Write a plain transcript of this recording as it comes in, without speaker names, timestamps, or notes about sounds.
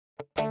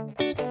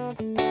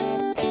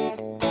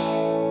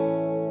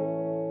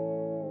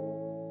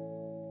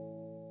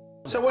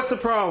So what's the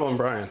problem,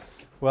 Brian?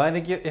 Well, I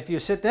think if you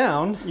sit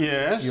down,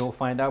 yes, you'll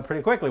find out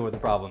pretty quickly what the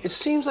problem is. It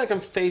seems like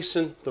I'm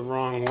facing the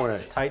wrong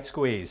way. Tight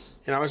squeeze.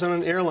 You know, I was on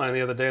an airline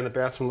the other day and the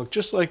bathroom looked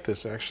just like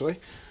this, actually.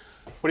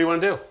 What do you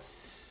want to do?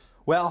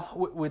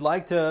 Well, we'd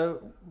like to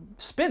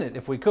spin it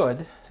if we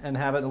could and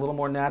have it at a little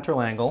more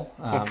natural angle.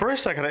 Well,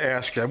 first I got to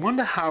ask you, I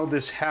wonder how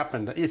this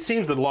happened. It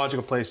seems the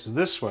logical place is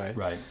this way.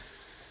 Right.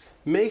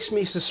 Makes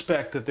me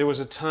suspect that there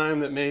was a time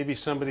that maybe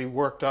somebody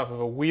worked off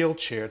of a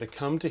wheelchair to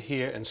come to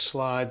here and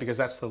slide, because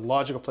that's the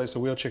logical place the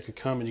wheelchair could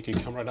come and you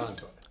could come right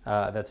onto it.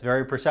 That's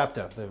very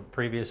perceptive. The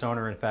previous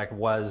owner, in fact,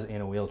 was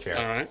in a wheelchair.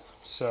 All right.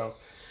 So,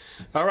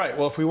 all right.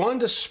 Well, if we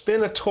wanted to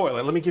spin a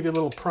toilet, let me give you a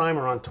little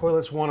primer on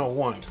Toilets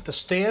 101. The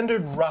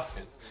standard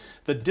rough-in,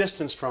 the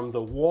distance from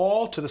the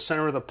wall to the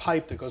center of the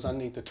pipe that goes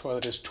underneath the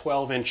toilet is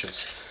 12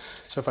 inches.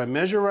 So if I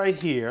measure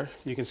right here,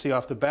 you can see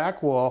off the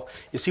back wall,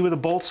 you see where the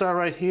bolts are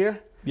right here?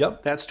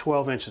 Yep. That's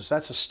 12 inches.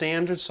 That's a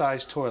standard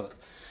size toilet.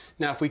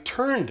 Now, if we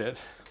turned it,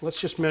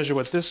 let's just measure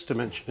what this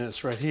dimension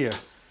is right here.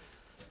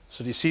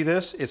 So do you see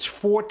this? It's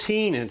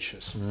 14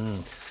 inches.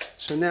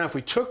 So now if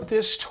we took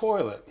this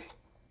toilet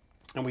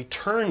and we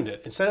turned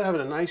it, instead of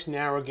having a nice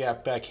narrow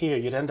gap back here,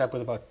 you'd end up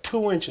with about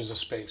 2 inches of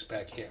space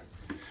back here.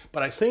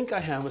 But I think I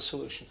have a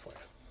solution for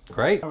you.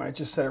 Great. All right,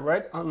 just set it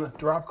right on the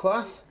drop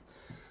cloth.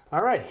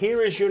 All right,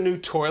 here is your new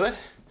toilet.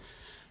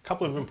 A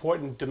couple of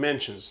important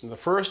dimensions. And the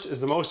first is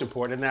the most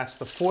important, and that's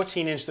the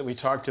 14-inch that we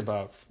talked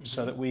about,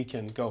 so that we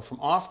can go from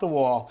off the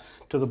wall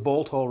to the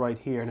bolt hole right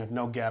here and have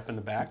no gap in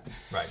the back.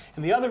 Right.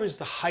 And the other is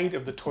the height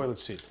of the toilet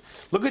seat.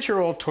 Look at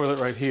your old toilet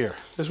right here.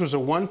 This was a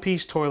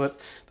one-piece toilet.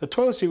 The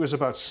toilet seat was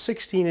about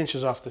 16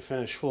 inches off the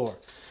finished floor.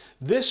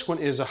 This one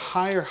is a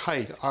higher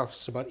height.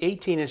 It's about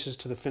 18 inches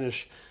to the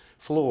finished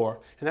floor,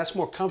 and that's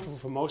more comfortable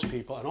for most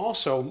people, and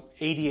also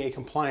ADA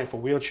compliant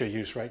for wheelchair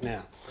use right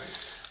now. Right.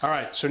 All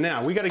right, so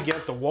now we got to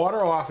get the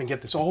water off and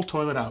get this old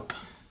toilet out.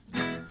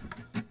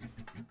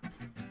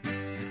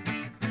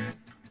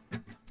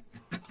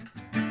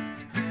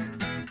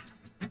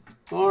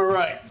 All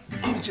right,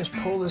 let me just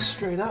pull this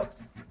straight up.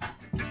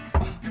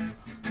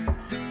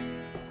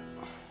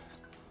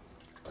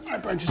 All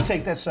right, Brian, just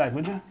take that side,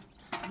 would you?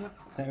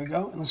 There we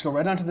go. And let's go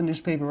right onto the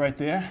newspaper right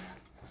there.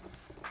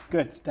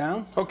 Good,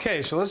 down.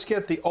 Okay, so let's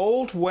get the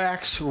old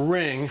wax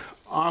ring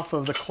off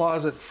of the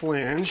closet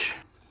flange.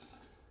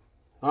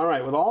 All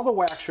right, with all the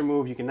wax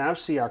removed, you can now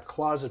see our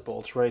closet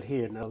bolts right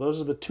here. Now, those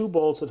are the two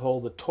bolts that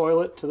hold the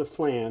toilet to the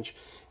flange,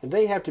 and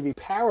they have to be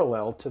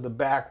parallel to the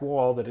back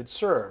wall that it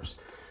serves.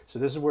 So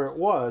this is where it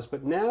was,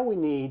 but now we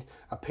need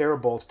a pair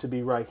of bolts to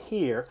be right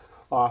here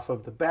off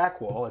of the back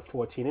wall at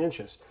 14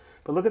 inches.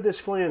 But look at this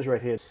flange right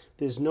here.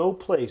 There's no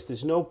place,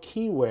 there's no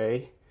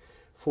keyway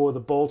for the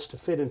bolts to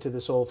fit into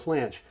this old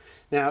flange.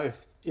 Now,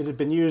 if it had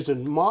been used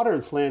in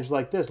modern flange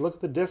like this, look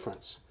at the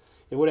difference.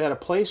 It would have had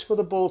a place for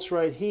the bolts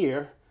right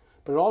here,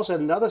 but it also had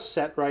another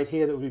set right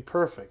here that would be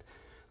perfect.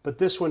 But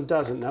this one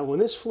doesn't. Now, when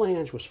this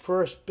flange was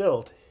first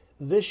built,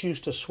 this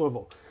used to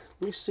swivel.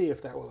 Let me see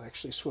if that will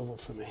actually swivel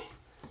for me.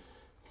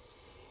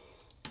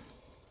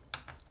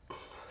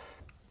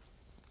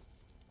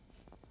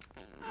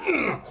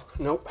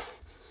 Nope.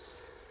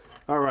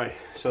 All right,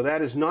 so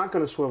that is not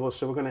going to swivel,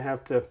 so we're going to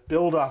have to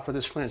build off of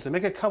this flange. To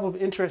make a couple of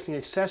interesting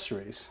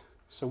accessories,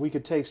 so we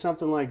could take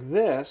something like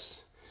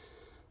this,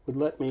 would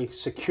let me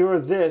secure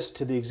this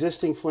to the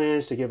existing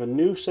flange to give a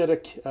new set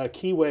of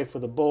keyway for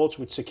the bolts,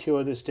 would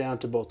secure this down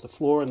to both the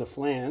floor and the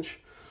flange.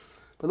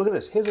 But look at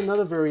this, here's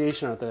another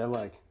variation on it that I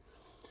like.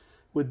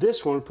 With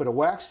this one, we put a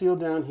wax seal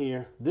down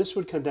here, this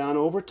would come down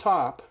over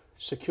top,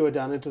 secure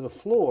down into the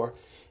floor,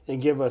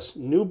 and give us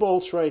new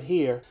bolts right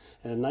here,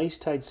 and a nice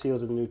tight seal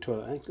to the new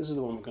toilet. I think this is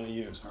the one we're going to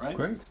use, all right?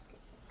 Great.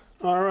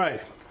 All right,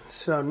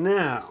 so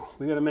now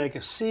we're going to make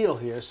a seal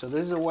here. So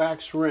this is a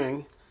wax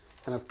ring,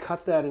 and I've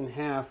cut that in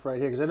half right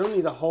here, because I don't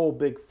need a whole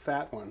big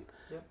fat one.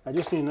 Yep. I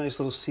just need a nice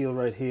little seal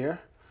right here.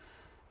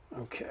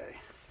 Okay,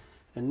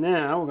 and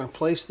now we're going to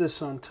place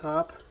this on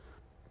top.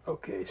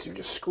 Okay, so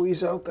just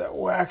squeeze out that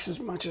wax as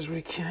much as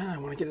we can. I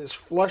want to get it as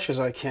flush as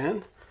I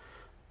can.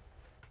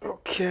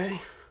 Okay.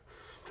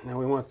 Now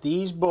we want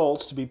these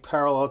bolts to be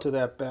parallel to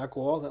that back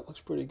wall. That looks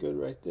pretty good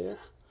right there.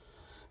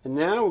 And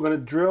now we're going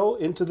to drill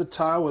into the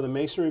tile with a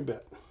masonry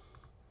bit.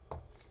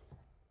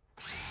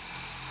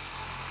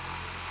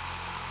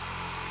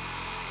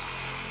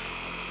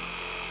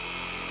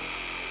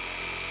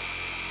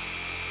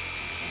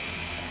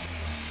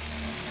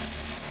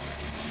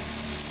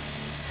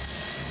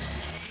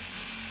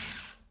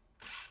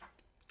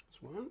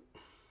 This one.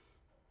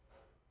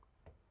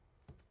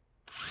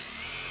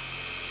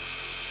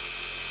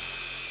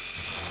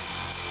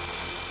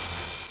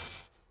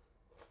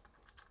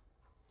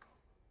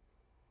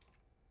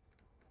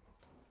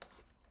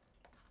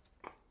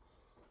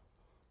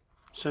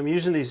 So I'm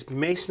using these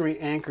masonry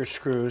anchor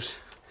screws,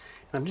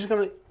 and I'm just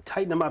going to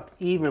tighten them up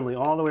evenly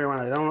all the way around.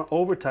 I don't want to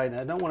over tighten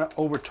it. I don't want to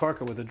over torque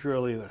it with a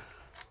drill either.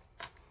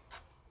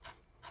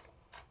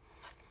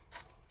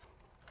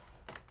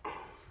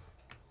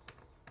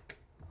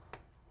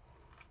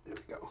 There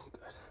we go.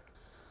 Good.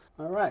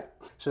 All right,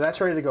 so that's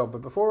ready to go.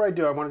 But before I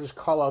do, I want to just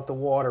call out the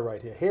water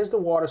right here. Here's the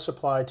water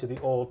supply to the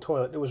old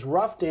toilet. It was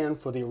roughed in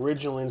for the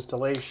original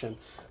installation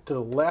to the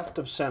left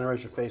of center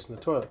as you're facing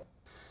the toilet.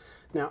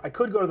 Now, I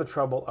could go to the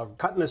trouble of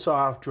cutting this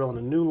off, drilling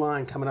a new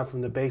line coming up from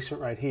the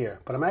basement right here.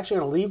 But I'm actually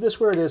going to leave this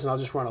where it is, and I'll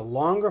just run a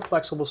longer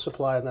flexible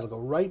supply, and that'll go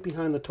right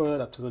behind the toilet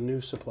up to the new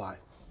supply.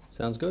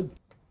 Sounds good.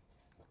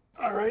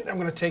 All right, I'm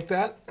going to take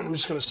that. I'm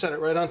just going to set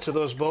it right onto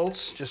those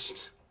bolts.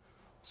 Just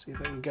see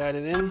if I can guide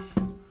it in.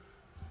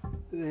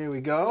 There we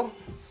go.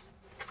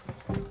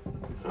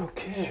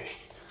 Okay.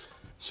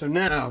 So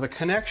now the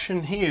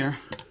connection here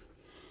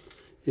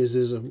is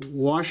there's a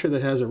washer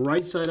that has a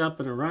right side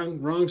up and a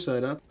wrong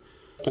side up.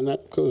 And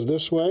that goes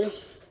this way.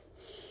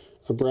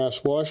 A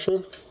brass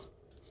washer,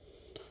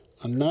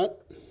 a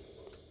nut,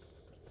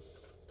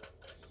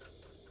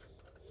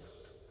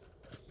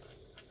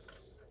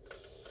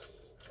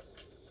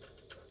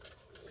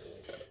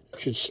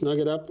 should snug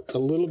it up a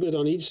little bit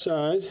on each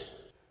side.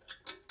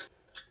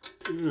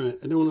 All right,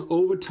 I don't want to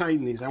over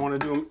tighten these. I want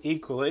to do them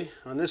equally.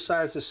 On this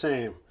side it's the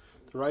same.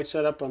 The right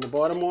side up on the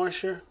bottom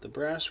washer, the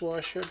brass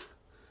washer,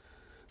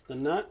 the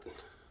nut.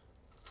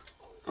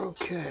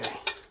 Okay.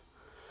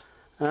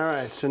 All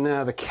right, so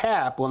now the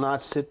cap will not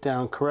sit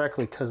down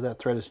correctly because that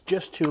thread is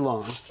just too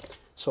long.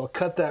 So I'll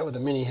cut that with a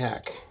mini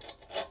hack.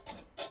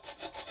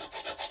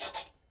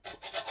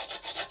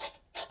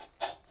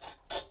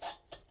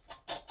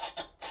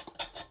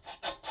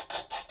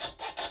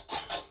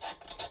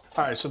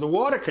 All right, so the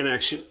water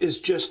connection is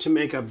just to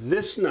make up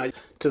this nut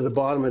to the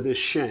bottom of this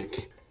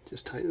shank.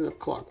 Just tighten it up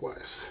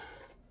clockwise.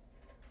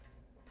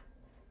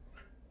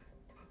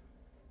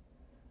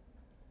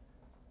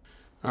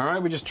 All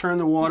right, we just turn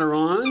the water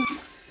on.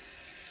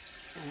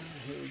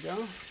 Here we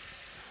go.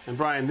 And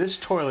Brian, this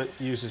toilet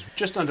uses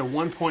just under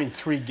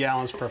 1.3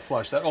 gallons per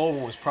flush. That old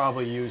one was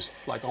probably used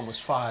like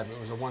almost 5. It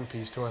was a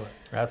one-piece toilet.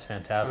 That's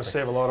fantastic. It'll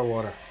save a lot of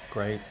water.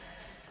 Great.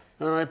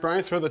 All right,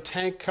 Brian, throw the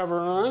tank cover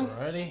on.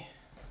 Alrighty.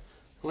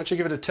 Why don't you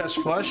give it a test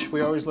flush?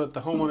 We always let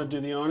the homeowner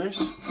do the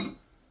honors.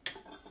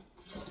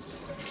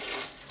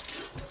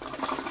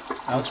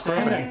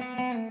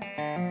 Outstanding.